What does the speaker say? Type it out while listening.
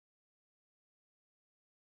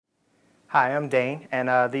Hi, I'm Dane,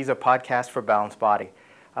 and these are podcasts for Balanced Body.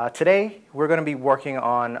 Today, we're going to be working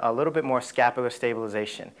on a little bit more scapular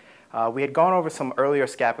stabilization. We had gone over some earlier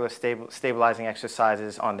scapular stabilizing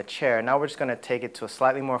exercises on the chair. Now we're just going to take it to a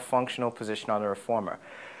slightly more functional position on the reformer.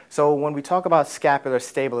 So when we talk about scapular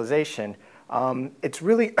stabilization, it's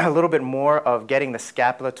really a little bit more of getting the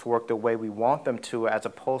scapula to work the way we want them to, as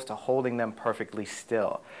opposed to holding them perfectly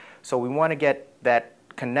still. So we want to get that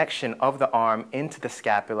connection of the arm into the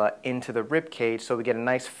scapula, into the rib cage, so we get a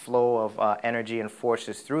nice flow of energy and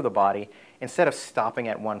forces through the body instead of stopping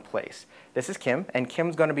at one place. This is Kim, and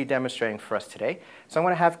Kim's going to be demonstrating for us today. So I'm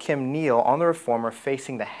going to have Kim kneel on the reformer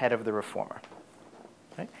facing the head of the reformer.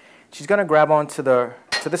 Okay. She's going to grab onto the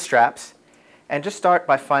straps and just start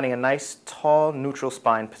by finding a nice tall neutral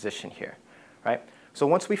spine position here. Right? So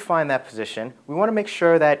once we find that position, we want to make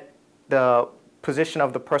sure that the position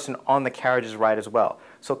of the person on the carriage is right as well.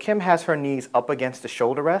 So Kim has her knees up against the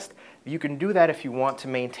shoulder rest. You can do that if you want to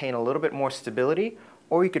maintain a little bit more stability,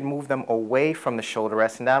 or you could move them away from the shoulder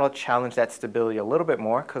rest, and that'll challenge that stability a little bit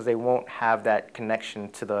more because they won't have that connection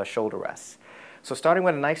to the shoulder rests. So starting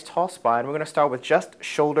with a nice tall spine, we're going to start with just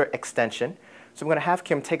shoulder extension. So I'm going to have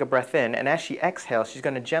Kim take a breath in, and as she exhales, she's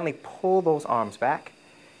going to gently pull those arms back.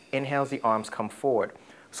 Inhales, the arms come forward.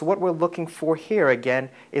 So what we're looking for here, again,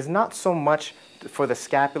 is not so much for the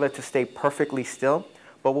scapula to stay perfectly still,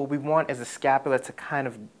 but what we want is the scapula to kind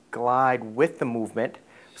of glide with the movement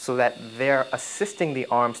so that they're assisting the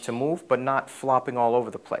arms to move, but not flopping all over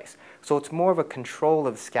the place. So it's more of a control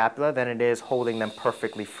of the scapula than it is holding them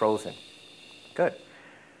perfectly frozen. Good.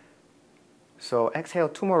 So exhale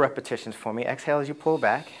 2 more repetitions for me. Exhale as you pull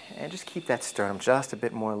back, and just keep that sternum just a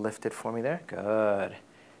bit more lifted for me there. Good.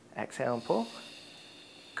 Exhale and pull.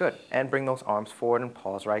 Good, and bring those arms forward and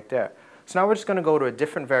pause right there. So now we're just going to go to a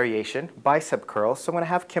different variation, bicep curls. So I'm going to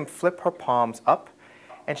have Kim flip her palms up,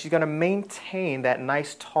 and she's going to maintain that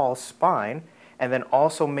nice tall spine, and then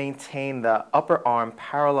also maintain the upper arm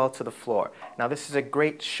parallel to the floor. Now this is a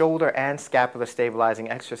great shoulder and scapular stabilizing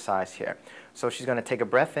exercise here. So she's going to take a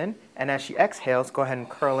breath in, and as she exhales, go ahead and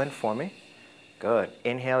curl in for me. Good.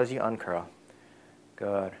 Inhale as you uncurl.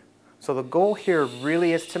 Good. So the goal here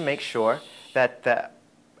really is to make sure that the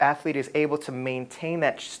athlete is able to maintain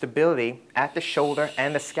that stability at the shoulder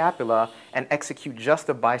and the scapula and execute just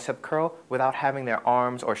a bicep curl without having their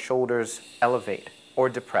arms or shoulders elevate or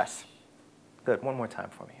depress. Good. One more time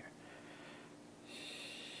for me here.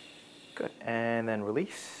 Good. And then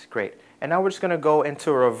release. Great. And now we're just going to go into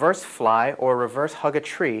a reverse fly or reverse hug a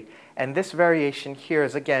tree. And this variation here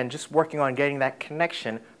is, again, just working on getting that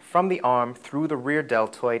connection from the arm through the rear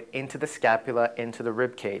deltoid into the scapula, into the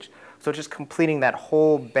rib cage. So just completing that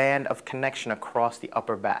whole band of connection across the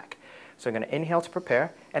upper back. So I'm going to inhale to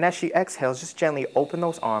prepare, and as she exhales, just gently open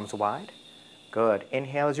those arms wide. Good.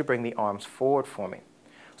 Inhale as you bring the arms forward for me.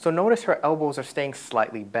 So notice her elbows are staying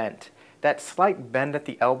slightly bent. That slight bend at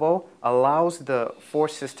the elbow allows the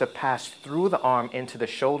forces to pass through the arm into the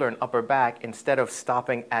shoulder and upper back instead of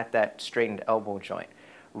stopping at that straightened elbow joint.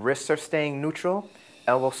 Wrists are staying neutral,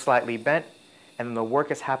 elbow slightly bent, and then the work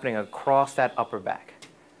is happening across that upper back.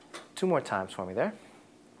 2 more times for me there.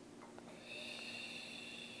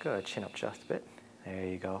 Good. Chin up just a bit. There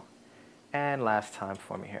you go. And last time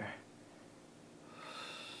for me here.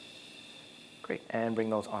 Great. And bring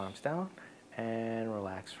those arms down and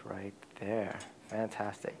relax right there.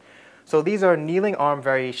 Fantastic. So these are kneeling arm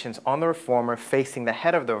variations on the reformer facing the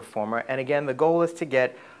head of the reformer. And again, the goal is to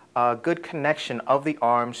get a good connection of the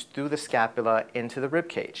arms through the scapula into the rib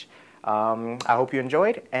cage. I hope you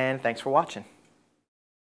enjoyed, and thanks for watching.